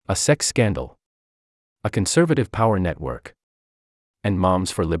A sex scandal. A conservative power network. And Moms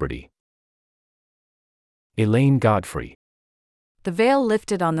for Liberty. Elaine Godfrey. The veil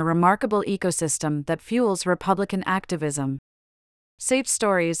lifted on the remarkable ecosystem that fuels Republican activism. Saved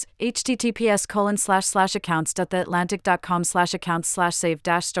stories,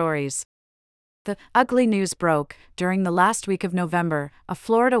 https://accounts.theatlantic.com/accounts/saved-stories. The ugly news broke during the last week of November. A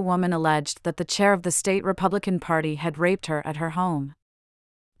Florida woman alleged that the chair of the state Republican Party had raped her at her home.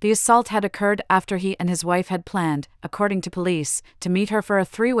 The assault had occurred after he and his wife had planned, according to police, to meet her for a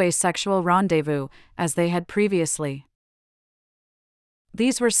three-way sexual rendezvous, as they had previously.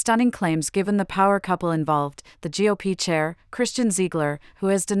 These were stunning claims given the power couple involved, the GOP chair, Christian Ziegler, who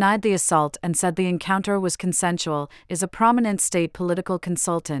has denied the assault and said the encounter was consensual, is a prominent state political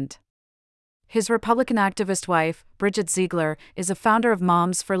consultant. His Republican activist wife, Bridget Ziegler, is a founder of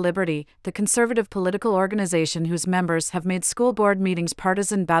Moms for Liberty, the conservative political organization whose members have made school board meetings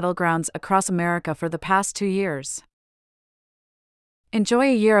partisan battlegrounds across America for the past 2 years. Enjoy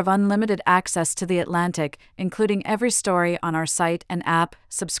a year of unlimited access to The Atlantic, including every story on our site and app,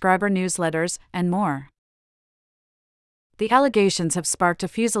 subscriber newsletters, and more. The allegations have sparked a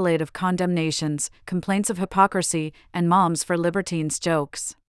fusillade of condemnations, complaints of hypocrisy, and Moms for Liberty's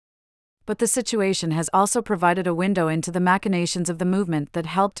jokes. But the situation has also provided a window into the machinations of the movement that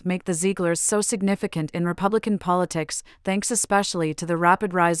helped make the Zieglers so significant in Republican politics, thanks especially to the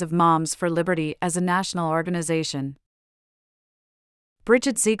rapid rise of Moms for Liberty as a national organization.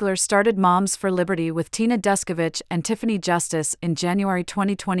 Bridget Ziegler started Moms for Liberty with Tina Descovich and Tiffany Justice in January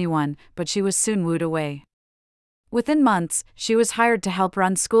 2021, but she was soon wooed away. Within months, she was hired to help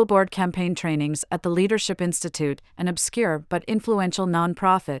run school board campaign trainings at the Leadership Institute, an obscure but influential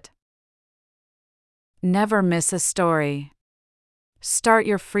nonprofit. Never miss a story. Start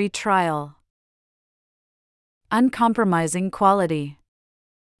your free trial. Uncompromising quality.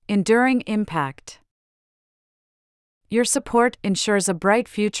 Enduring impact. Your support ensures a bright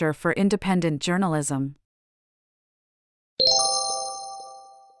future for independent journalism.